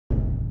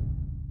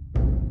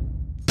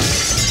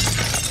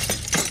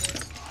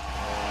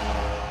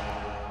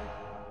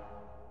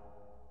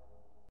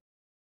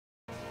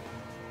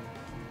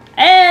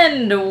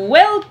And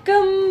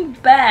welcome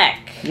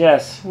back.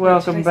 Yes,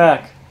 welcome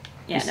back.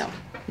 Yeah, no.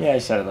 Yeah, I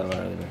said it a little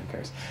earlier, but who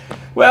cares?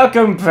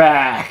 Welcome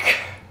back!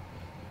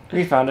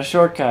 We found a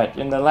shortcut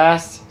in the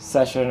last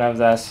session of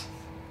this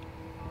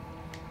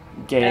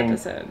game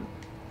Episode.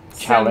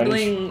 challenge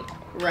Sibling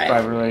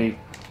rivalry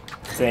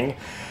thing.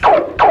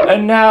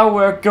 And now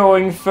we're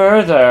going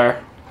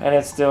further. And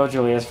it's still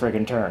Julia's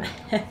friggin' turn.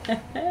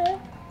 Can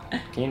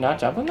you not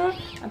jump on that?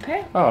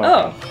 Apparently. Oh.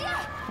 Oh.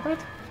 What?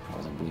 That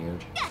was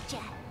weird.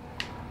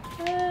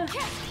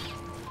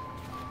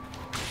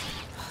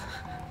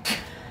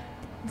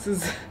 This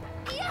is...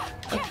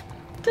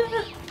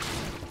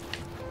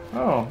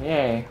 Oh,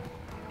 yay.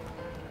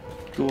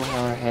 Cool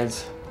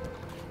hammerheads.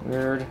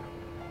 Weird.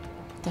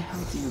 What the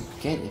hell do you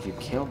get if you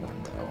kill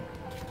one, though?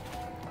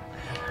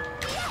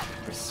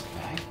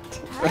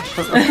 Respect?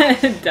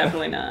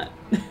 Definitely not.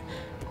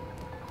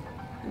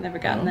 I've never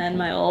gotten that in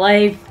my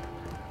life.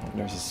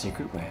 There's a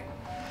secret way.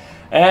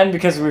 And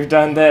because we've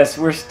done this,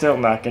 we're still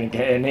not gonna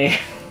get any.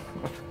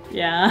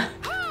 Yeah.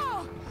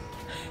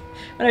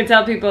 When I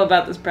tell people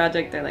about this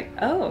project, they're like,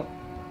 oh,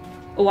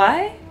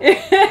 why?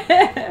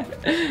 I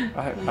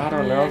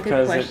don't know,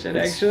 because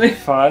it's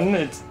fun.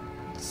 It's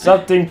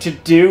something to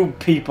do,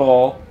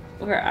 people.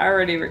 We're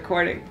already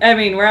recording. I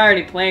mean, we're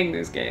already playing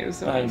these games,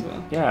 so might as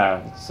well.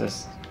 Yeah, it's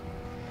just...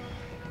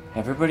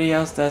 Everybody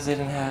else does it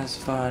and has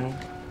fun,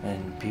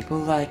 and people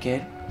like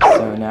it.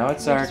 So now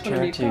it's our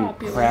turn to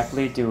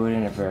crappily do it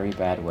in a very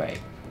bad way.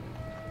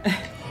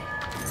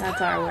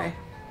 That's our way.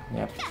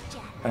 Yep,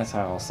 that's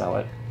how I'll sell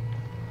it.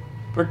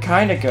 We're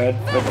kind of good,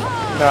 but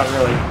not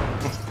really.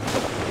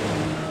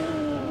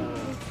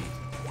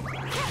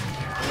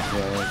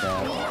 There,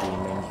 that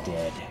demon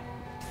dead.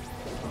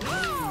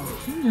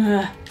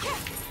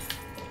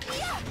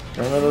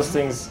 Remember those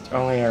things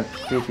only are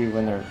creepy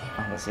when they're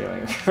on the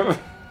ceiling.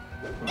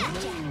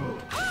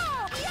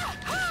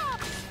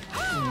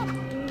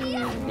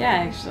 Yeah,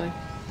 actually.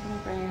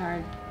 Not very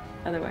hard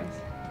otherwise.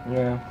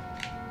 Yeah.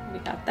 We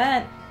got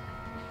that.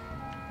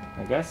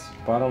 I guess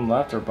bottom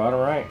left or bottom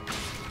right.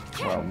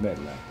 Well, mid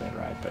left, mid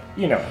right, but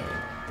you know what I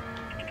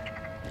mean.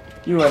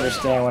 You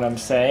understand what I'm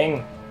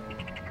saying.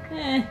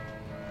 Eh.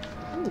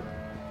 Ooh.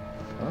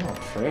 Oh,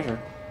 treasure.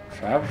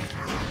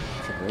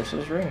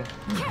 Traverses ring.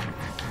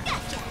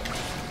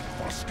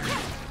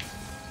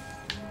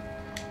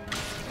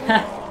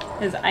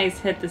 His ice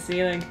hit the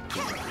ceiling.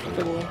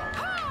 Cool.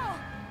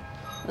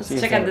 Let's See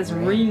check out this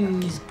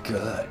ring. He's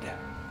good.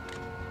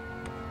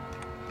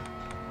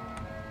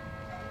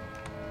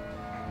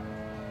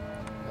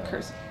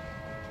 Curse.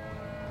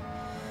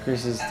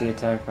 Increases the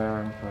attack power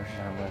and portion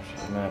how much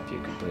map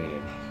you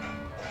completed.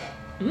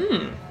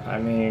 Mmm. I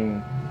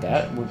mean,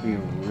 that would be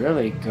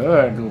really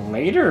good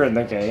later in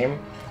the game.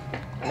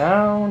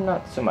 Now,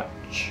 not so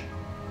much.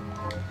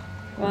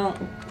 Well,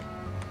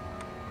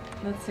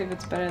 let's see if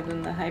it's better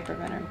than the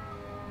hyperventilator.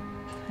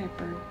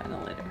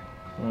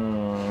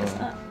 It's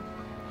not.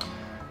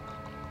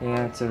 The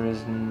answer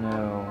is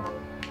no.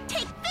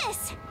 Take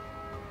this.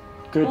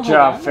 Good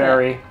job,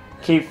 Fairy.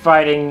 Keep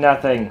fighting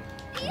nothing.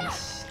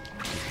 Yes,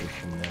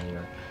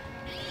 familiar.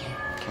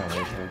 Can't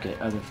wait to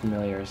get other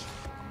familiars.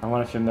 I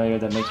want a familiar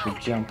that makes me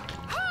jump.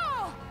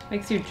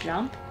 Makes you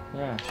jump?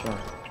 Yeah, sure.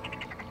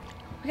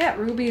 We got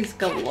rubies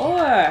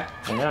galore. I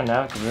know,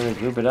 now I can really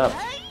group it up.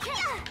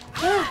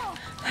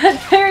 That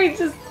fairy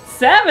just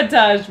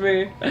sabotaged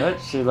me. But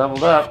she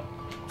leveled up,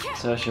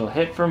 so she'll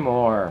hit for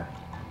more.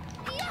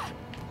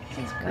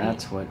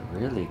 That's what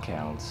really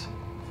counts.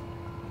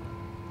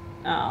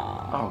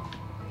 Aww. Oh,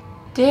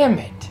 damn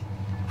it!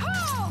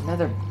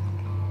 Another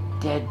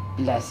dead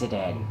blessed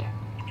end.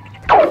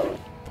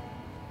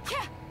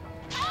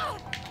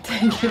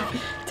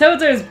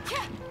 Toads are as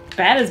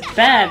bad as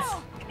bats.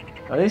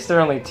 At least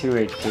they're only 2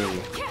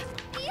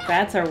 HP.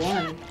 Bats are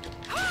 1.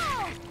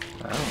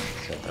 Oh,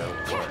 so they're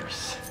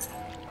worse.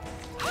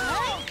 I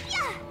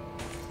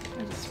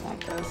just want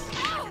this.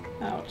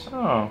 Ouch.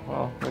 Oh,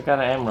 well, we got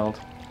an emerald.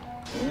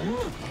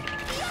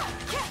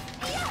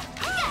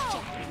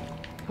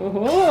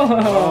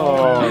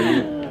 Oh,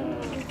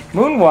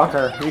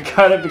 Moonwalker! You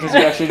got it because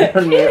you actually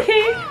earned it.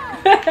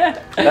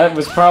 That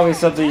was probably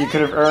something you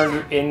could have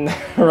earned in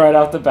right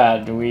off the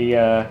bat. We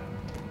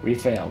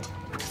failed.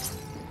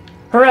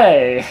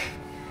 Hooray!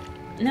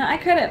 No, I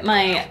credit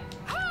my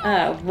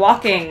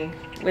walking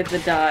with the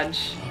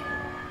dodge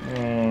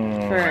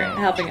for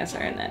helping us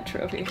earn that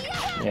trophy.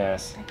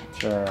 Yes,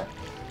 sure.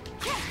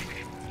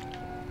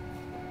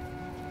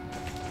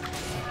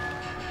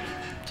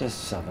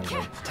 Just summon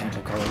the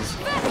tentacles.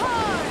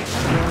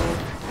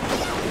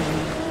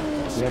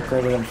 We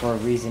upgraded them for a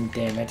reason,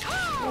 damn it.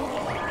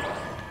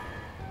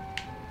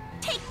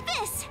 Take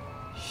this.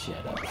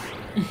 Shut up.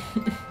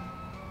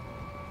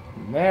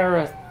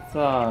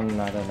 Marathon.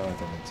 I don't know what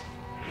that means.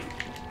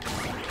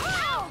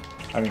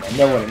 I mean, I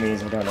know what it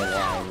means. I don't know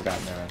why we got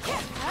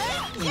marathon.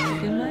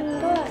 Look in my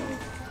butt.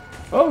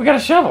 Oh, we got a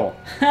shovel.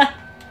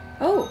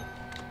 Oh.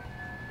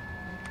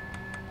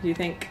 Do you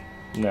think?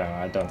 No,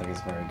 I don't think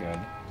it's very good.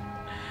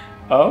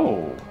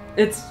 Oh.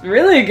 It's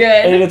really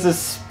good. And it's a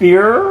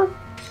spear?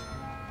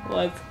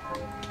 Let's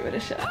give it a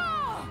shot.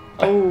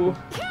 Oh.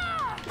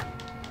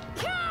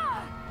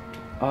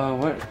 Oh,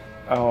 what?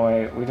 Oh,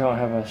 wait, we don't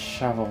have a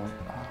shovel.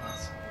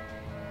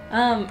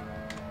 Oh,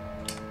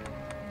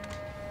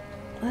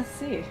 Let's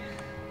see.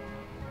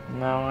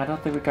 no, I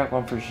don't think we got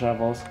one for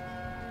shovels.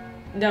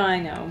 No, I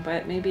know,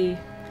 but maybe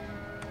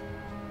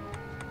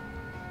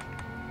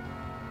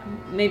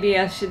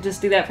I should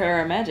just do that for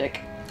our magic.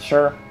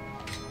 Sure.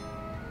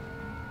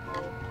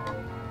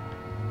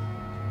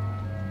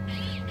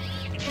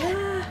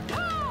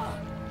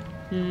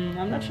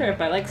 I'm not sure if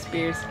I like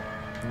spears.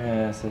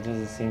 Yes, it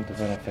doesn't seem to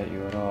benefit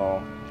you at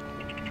all.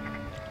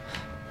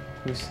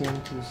 You seem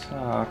to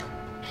suck.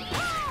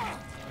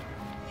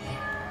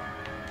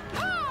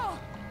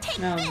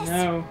 No,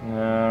 no.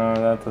 No,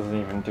 that doesn't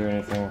even do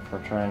anything for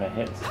trying to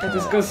hit. It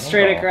just goes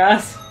straight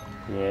across.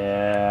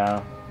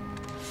 Yeah.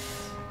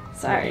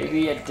 Sorry.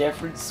 Maybe a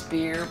different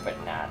spear, but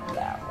not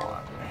that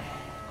one.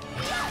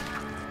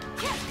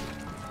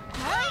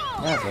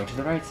 Now go to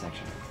the right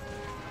section.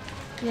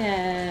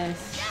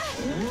 Yes.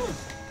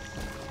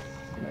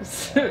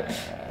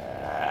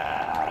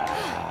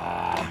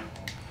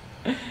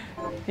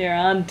 You're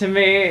on to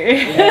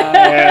me.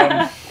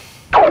 Yeah,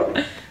 I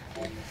am.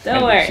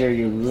 Don't Make sure worry.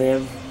 you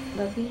live.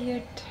 That'll be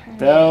your turn.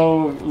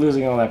 Though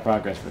losing all that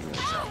progress would really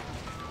suck.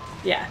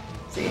 Yeah.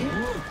 See?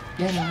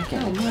 Yeah, no, I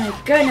get Oh it. my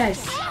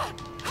goodness.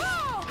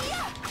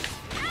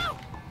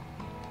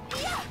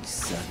 You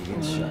suck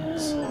against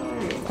shovels.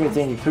 Good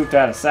thing you pooped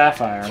out a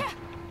sapphire.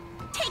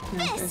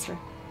 No, seriously.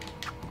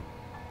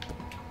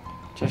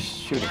 Just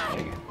shoot a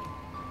pig.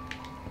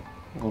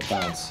 It will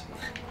bounce.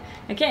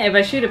 I can't. If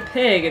I shoot a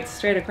pig, it's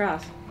straight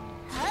across.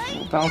 It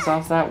will bounce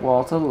off that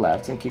wall to the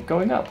left and keep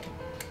going up.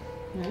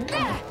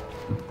 Mm-hmm.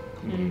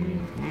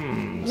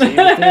 See,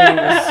 the theory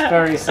was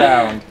very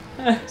sound.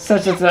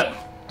 Such as a...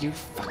 You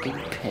fucking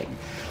pig.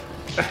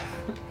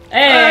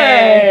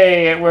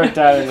 Hey! It worked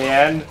out in the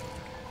end.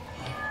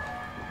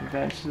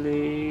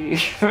 Eventually...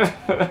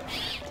 Damn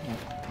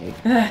pig.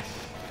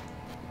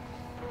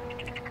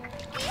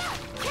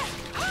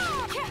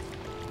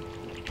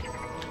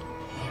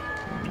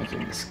 I'm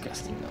making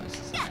disgusting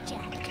noises.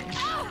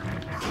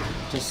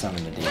 Just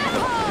summon the demon.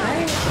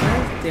 I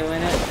was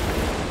doing it.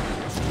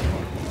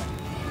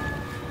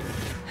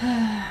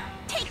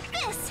 Take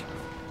this.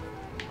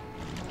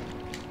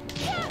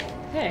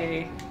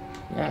 Hey.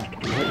 Yeah,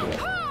 you hit it.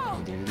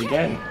 You did it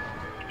again.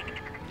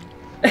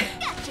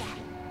 Gotcha.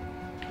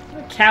 I'm a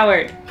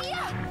coward.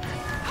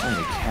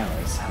 Only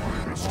cowards have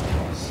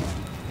walls.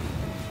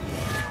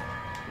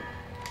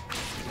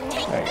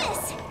 Take There you go.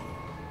 this.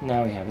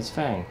 Now we have his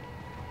fang.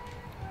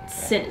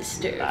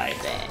 Sinister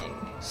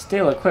Fang.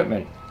 Steal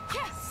equipment.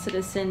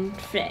 Citizen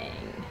Fang.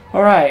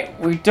 Alright,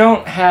 we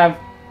don't have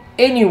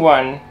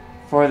anyone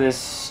for this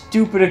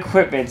stupid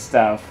equipment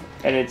stuff,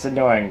 and it's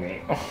annoying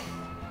me.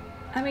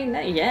 I mean,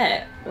 not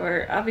yet.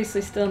 We're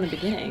obviously still in the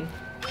beginning.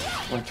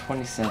 We're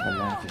 27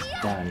 lap is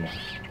done.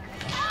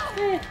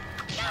 Eh.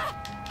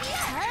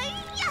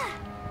 Hi-ya.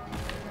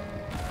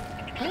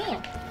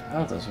 Oh.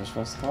 Oh, those were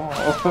supposed to fall.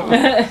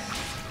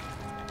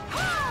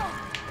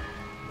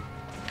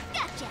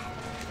 Gotcha.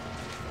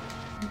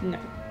 No.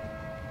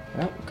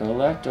 Well, go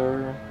left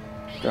or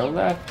go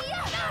left.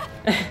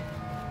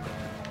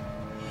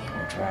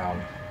 Or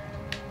drown.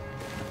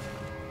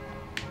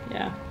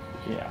 Yeah.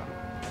 Yeah.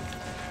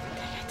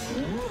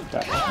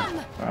 Duck.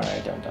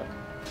 Alright, don't duck.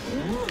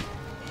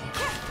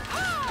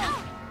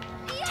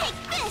 Take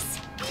this.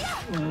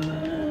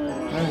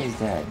 Oh, he's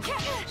dead.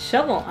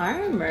 Shovel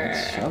armor.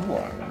 Shovel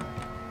armor.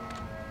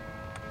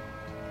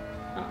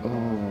 Oh.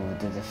 Oh,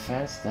 the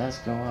defense does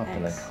go up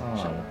in the X con.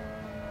 shovel.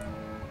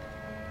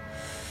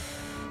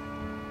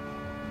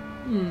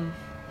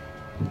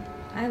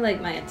 I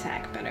like my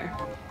attack better.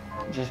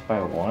 Just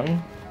by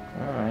one?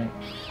 Alright.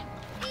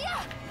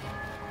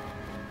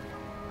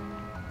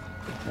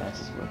 If that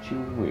is what you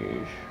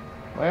wish.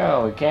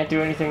 Well, we can't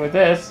do anything with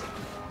this.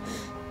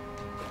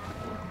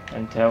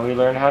 Until we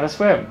learn how to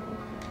swim.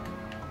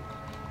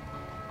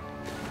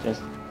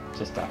 Just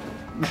stop.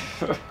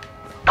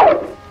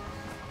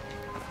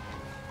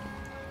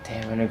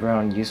 Damn,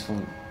 underground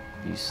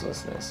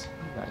uselessness.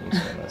 Not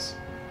usefulness.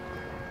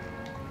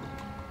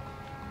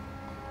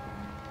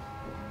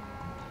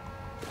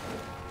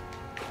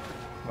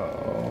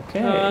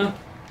 Okay.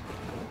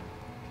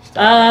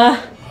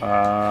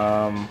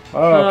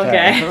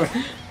 Okay.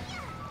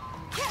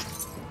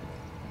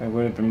 It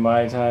would have been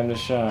my time to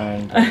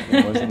shine, but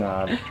it was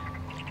not.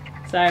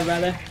 Sorry,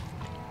 brother.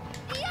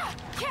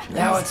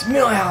 Now it's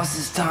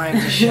Millhouse's time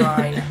to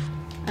shine.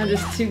 I'm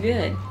just too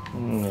good.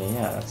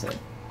 Yeah, that's it.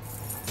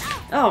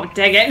 Oh,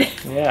 dang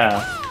it.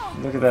 Yeah,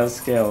 look at those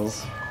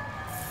skills.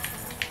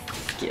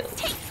 Skills.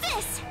 Take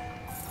this.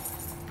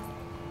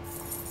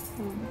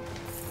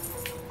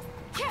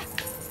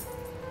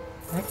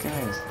 That guy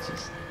is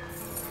just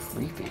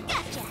creepy.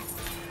 Gotcha.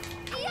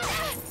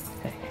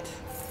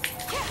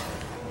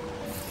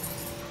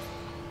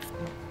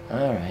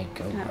 Alright,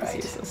 go That was right.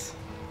 useless.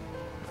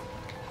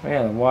 Oh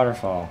yeah, the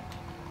waterfall.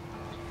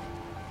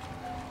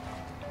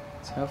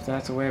 Let's hope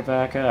that's the way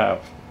back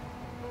up.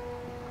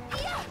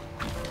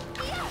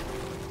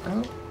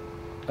 Oh.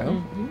 Oh.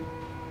 Mm-hmm.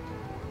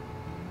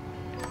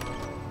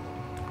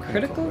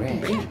 Critical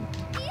ring. ring.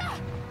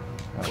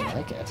 I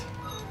like it.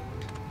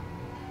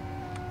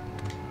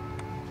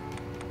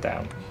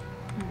 Down.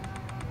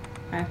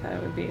 I thought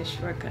it would be a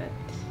shortcut.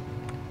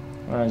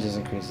 Well, it just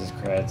increases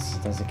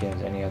crits. Doesn't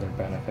give any other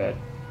benefit.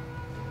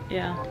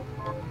 Yeah.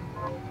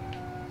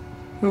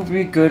 It would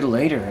be good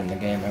later in the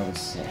game, I would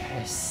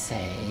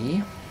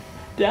say.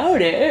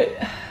 Doubt it.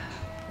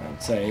 I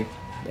would say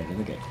later in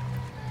the game.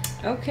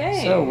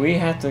 Okay. So we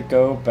have to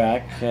go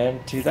back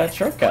into that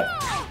shortcut.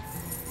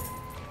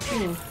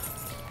 Ooh,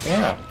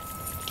 Yeah.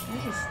 I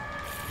just-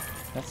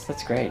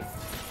 That's great.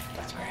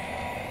 That's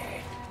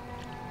great.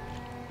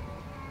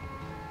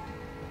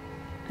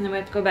 And then we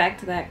have to go back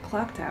to that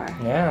clock tower.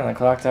 Yeah, the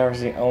clock tower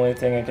is the only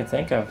thing I could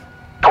think of.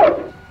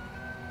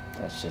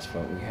 That's just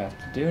what we have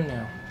to do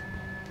now.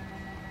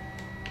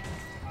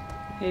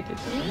 Hated it.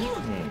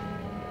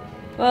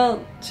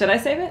 Well, should I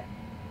save it?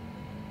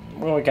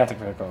 Well, we got the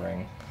critical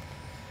ring.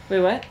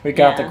 Wait, what? We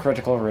got Yeah. the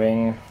critical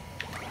ring.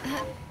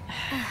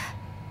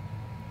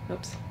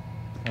 Oops.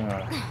 I don't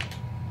know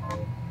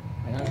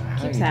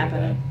how Keeps you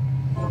happening.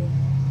 do that.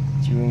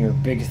 It's you and your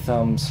big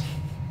thumbs.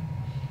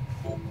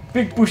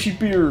 Big bushy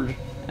beard.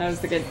 I was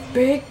thinking,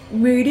 big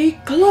meaty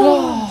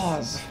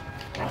claws.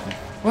 Claws!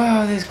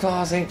 Wow, these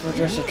claws ain't for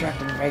just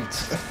attracting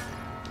mates. Okay.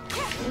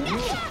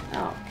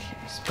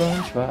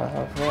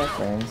 SpongeBob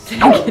reference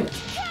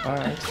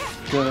aren't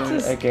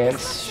good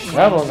against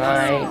Shovel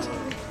Knight.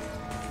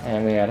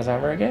 And we had a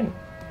timer again.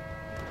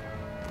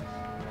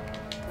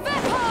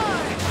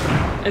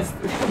 It's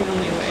the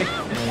only way.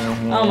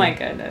 Oh my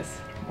goodness.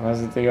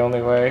 Was it the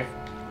only way?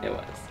 It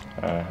was.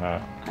 Uh-huh.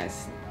 I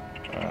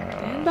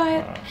stand by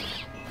it.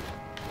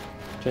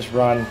 Just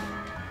run.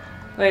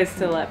 Wait, it's to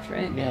the left,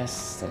 right?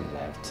 Yes, the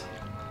left.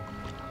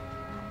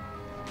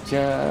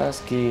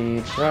 Just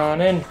keep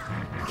running.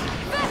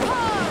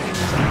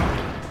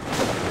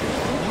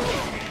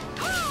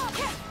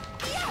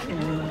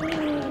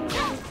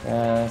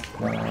 That's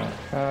not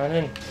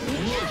running.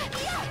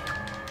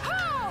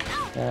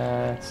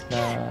 That's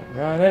not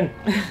running.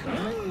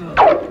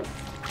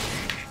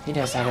 He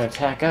knows how to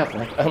attack up,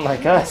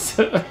 unlike us.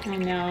 I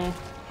know.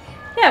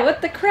 Yeah,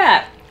 what the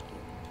crap?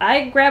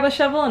 I grab a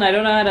shovel and I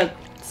don't know how to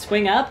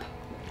swing up?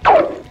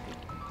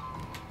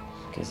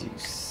 Because you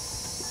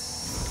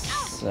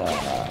suck.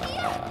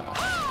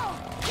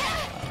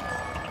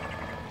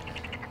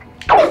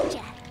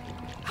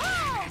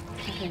 I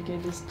think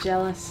you're just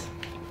jealous.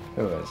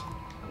 Who is?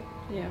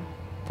 You.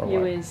 For You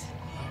what? is.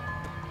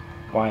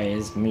 Why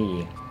is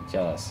me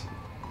jealous?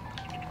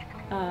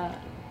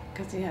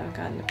 Because you haven't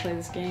gotten to play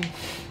this game.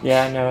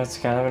 Yeah, no, it's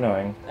kind of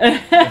annoying.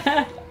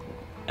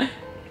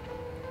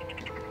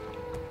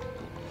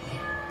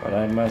 But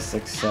I must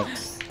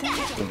accept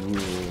the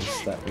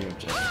rules that we have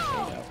just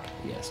made up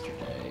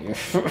yesterday.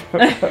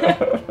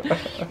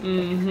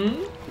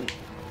 Mm-hmm.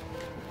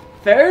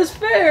 Fair is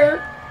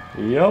fair.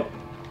 Yep.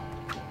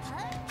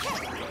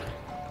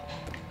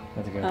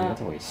 I think I do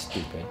the way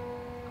stupid.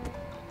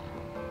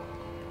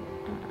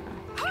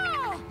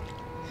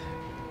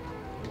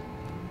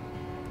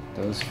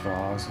 Those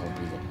frogs will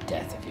be the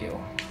death of you.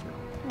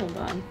 Hold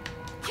on.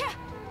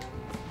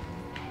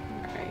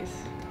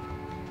 Nice.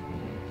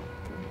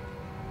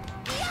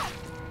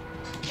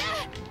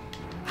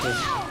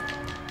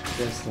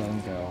 Just let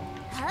him go.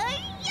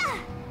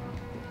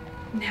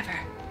 Never.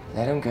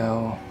 Let him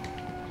go.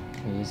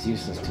 He's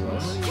useless to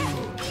us.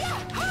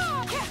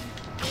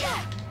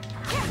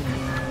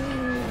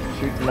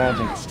 Shoot the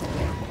magic.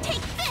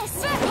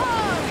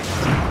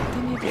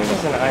 He gave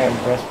us an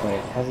iron breastplate.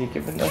 Has he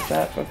given us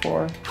that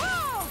before?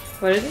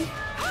 What is it?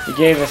 He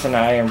gave us an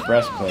iron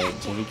breastplate.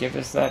 Did he give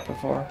us that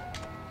before?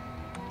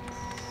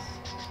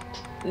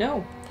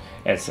 No.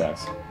 It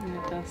sucks.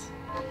 Yeah, it does.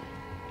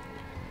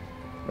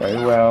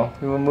 Very well.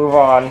 We will move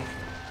on.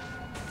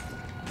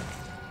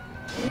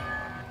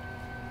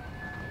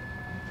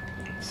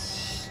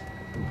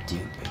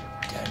 Stupid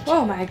dungeon.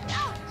 Oh my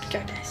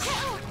goodness.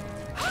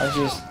 I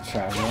just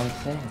tried one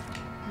thing.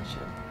 I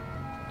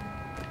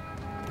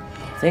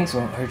should. Things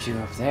won't hurt you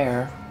up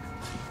there.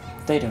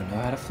 They don't know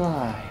how to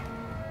fly.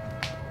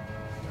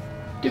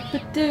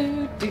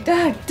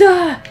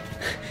 Do-ba-do-do-da-da.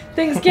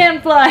 Things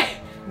can fly.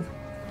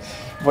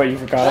 What, you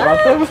forgot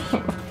about them?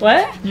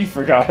 What? You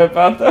forgot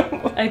about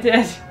them? I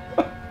did.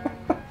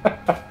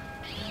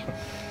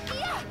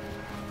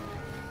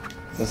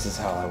 This is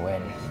how I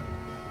win.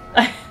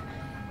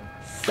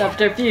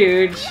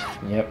 Subterfuge.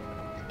 Yep.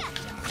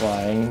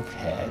 Flying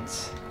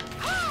heads.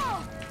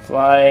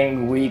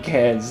 Flying weak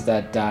heads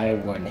that die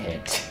one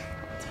hit.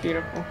 It's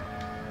beautiful.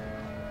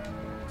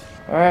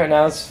 Alright,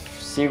 now let's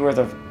see where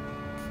the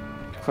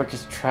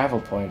quickest travel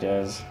point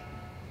is.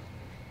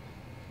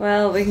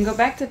 Well, we can go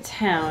back to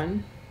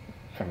town.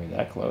 Are we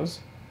that close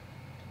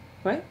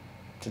What?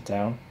 to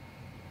town?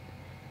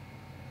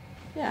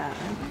 Yeah.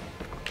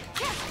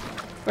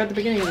 We're at the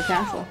beginning of the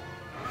castle.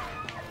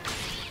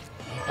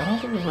 I don't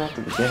think we were at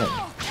the beginning.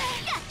 I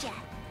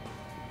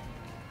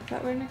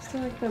thought we were next to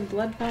like the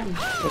blood fountain.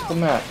 What's the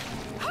map?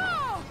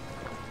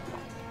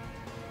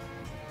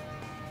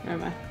 Or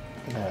am I?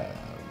 Um,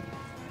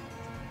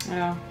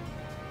 Oh.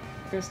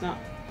 Guess not.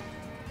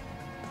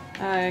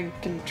 I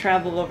can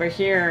travel over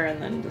here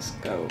and then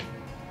just go.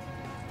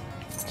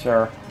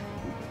 sure.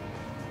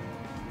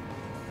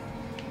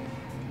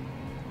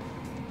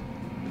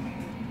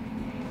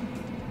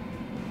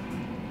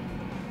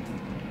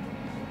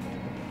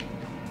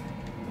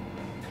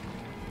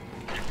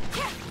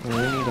 We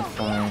need to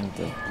find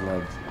the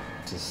blood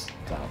to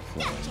stop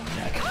flowing in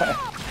that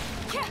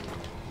guy.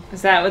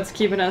 Is that what's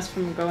keeping us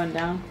from going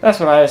down? That's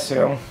what I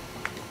assume.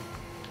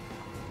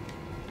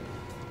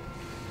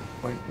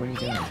 What are you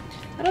doing?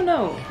 I don't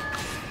know.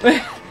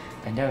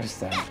 I noticed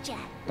that.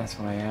 That's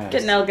why I asked.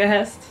 Getting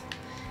Elgahest.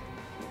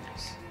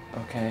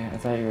 Okay, I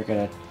thought you were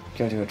gonna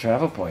go to a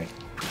travel point.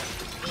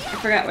 I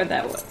forgot where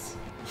that was.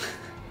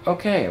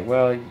 Okay,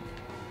 well,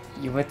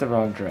 you went the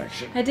wrong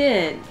direction. I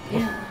did.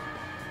 Yeah.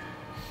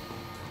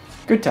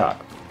 Good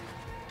talk.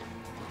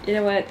 You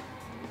know what?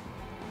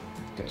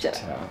 Good Shut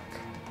talk.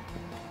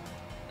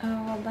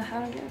 Oh, well, how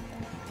do I get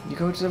there? You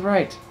go to the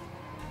right.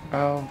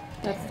 Oh.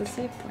 That's the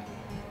safe point.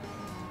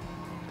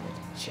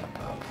 Jump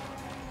up.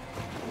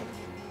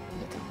 You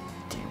have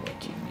to do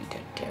what you need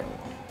to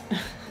do.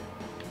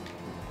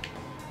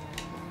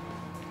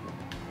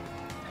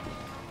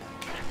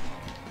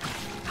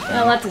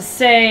 Not a lot to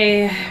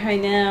say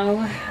right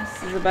now.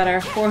 This is about our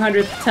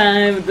 400th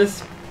time with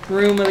this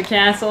room of the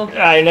castle.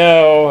 I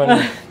know,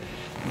 and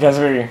because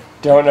we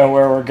don't know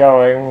where we're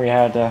going, we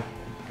had to,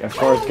 of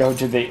course, go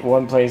to the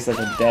one place that's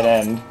a dead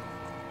end.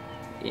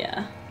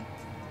 Yeah.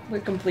 We're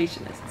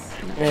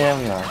completionists. You know? Yeah,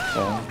 we are,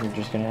 so we're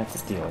just gonna have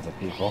to deal with it,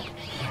 people.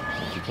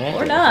 But you can't Or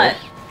deal not.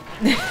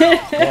 with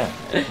it.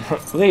 Yeah.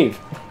 Leave.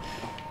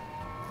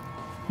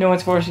 No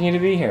one's forcing you to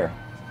be here.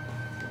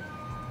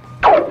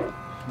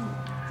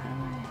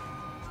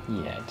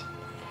 Yet.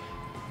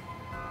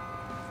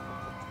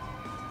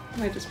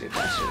 Might just be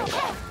faster to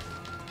walk.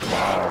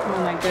 Wow.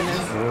 Oh my goodness.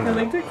 I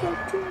like the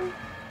clock too.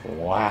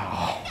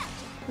 Wow.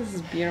 This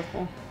is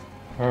beautiful.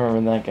 Remember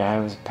when that guy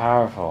was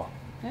powerful?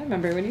 I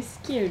remember when he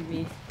scared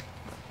me.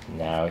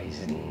 Now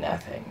he's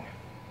nothing.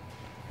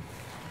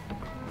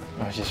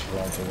 I'll just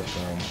run through this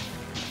room.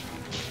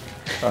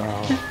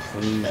 Oh,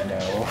 please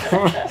no.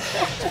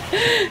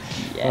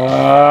 Yes.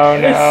 Oh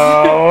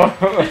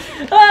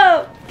no.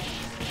 Oh!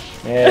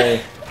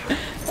 Hey.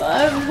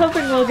 Well, I'm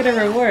hoping we'll get a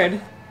reward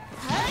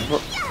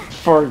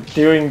For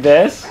doing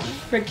this?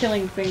 for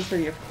killing things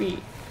with your feet.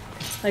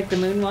 Like the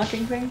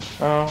moonwalking thing.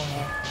 Oh,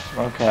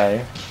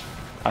 okay.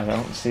 I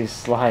don't see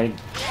slide.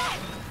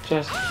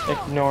 Just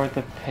ignore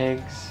the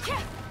pigs.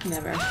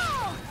 Never.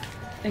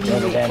 Ignore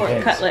the damn Pork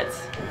pigs.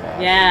 cutlets. Ah,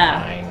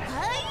 Yeah. fine.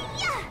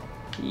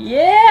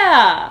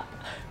 Yeah!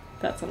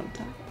 That's what I'm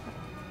talking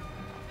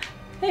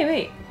about. Hey,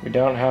 wait. We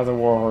don't have the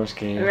warhorse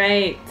key.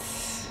 Right.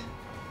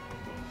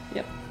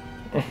 Yep.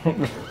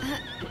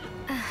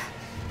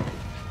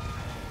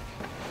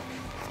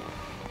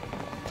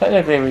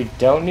 Technically, we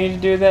don't need to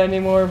do that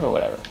anymore, but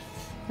whatever.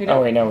 We don't-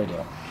 Oh wait, no, we do.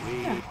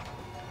 Yeah.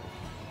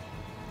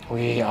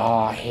 We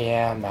are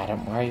here,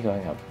 madam. Why are you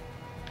going up?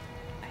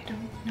 I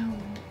don't know.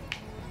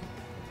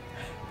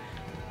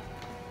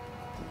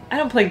 I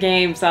don't play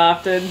games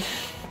often.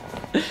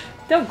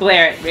 Don't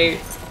glare at me.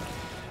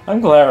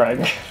 I'm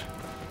glaring.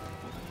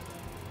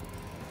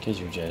 Cause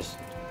you're just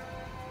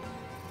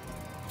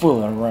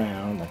fooling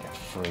around like a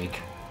freak.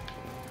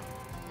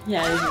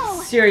 Yeah, this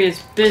is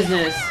serious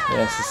business.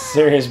 Yeah, it's a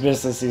serious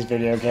business, these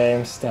video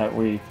games that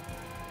we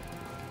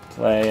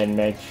play and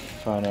make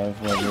fun of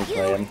when we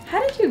play them.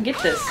 How did you get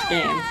this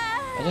game?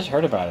 I just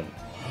heard about it.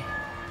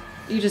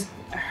 You just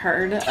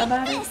heard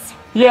about it?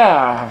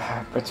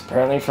 Yeah, it's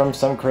apparently from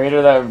some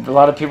creator that a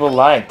lot of people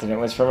liked, and it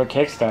was from a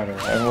Kickstarter.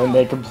 And when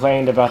they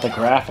complained about the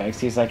graphics,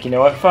 he's like, you know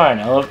what, fine,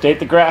 I'll update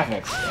the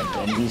graphics.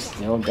 And then he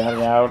still got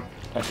it out,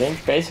 I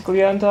think,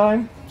 basically on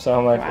time. So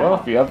I'm like, well,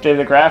 if you update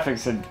the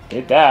graphics and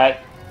did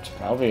that, it's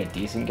probably a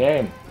decent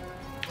game.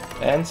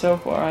 And so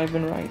far, I've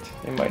been right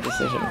in my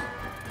decision.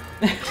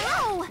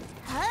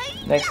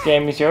 Next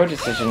game is your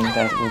decision.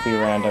 That will be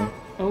random.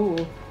 Oh.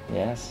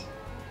 Yes.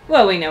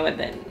 Well, we know what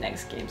the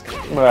next game's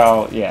gonna be.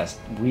 Well, yes,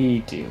 we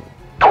do.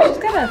 She's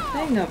got a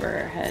thing over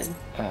her head.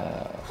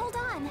 Hold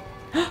on.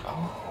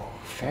 Oh,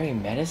 fairy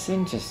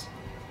medicine? Just,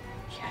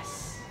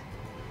 Yes.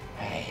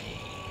 hey.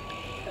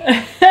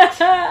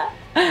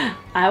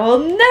 I will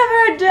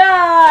never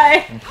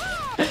die!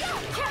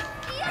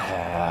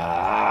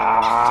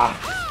 Ah.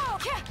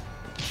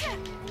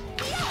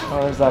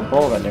 Oh, there's that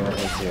bull that never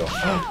hits you.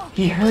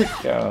 He hurt.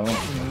 Oh,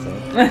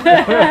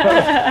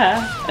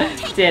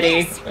 that's it. Did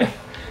he?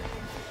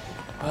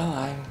 Well,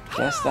 I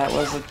guess that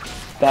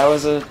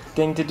was a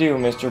thing to do,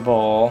 Mr.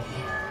 Bull.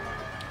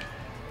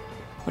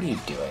 What are you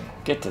doing?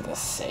 Get to the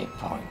save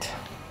point.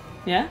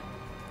 Yeah?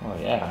 Oh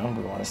yeah,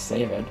 we want to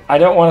save it. I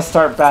don't want to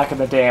start back in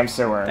the damn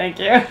sewer. Thank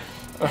you.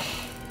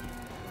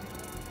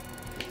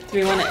 Do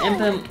we want to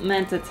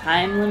implement a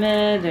time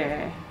limit,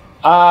 or...?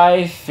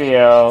 I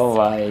feel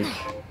like...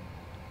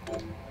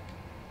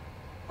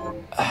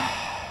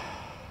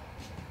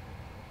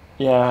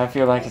 Yeah, I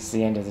feel like it's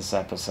the end of this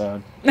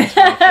episode. That's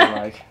what I feel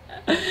like.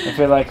 I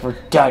feel like we're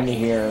done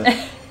here.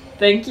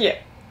 Thank you.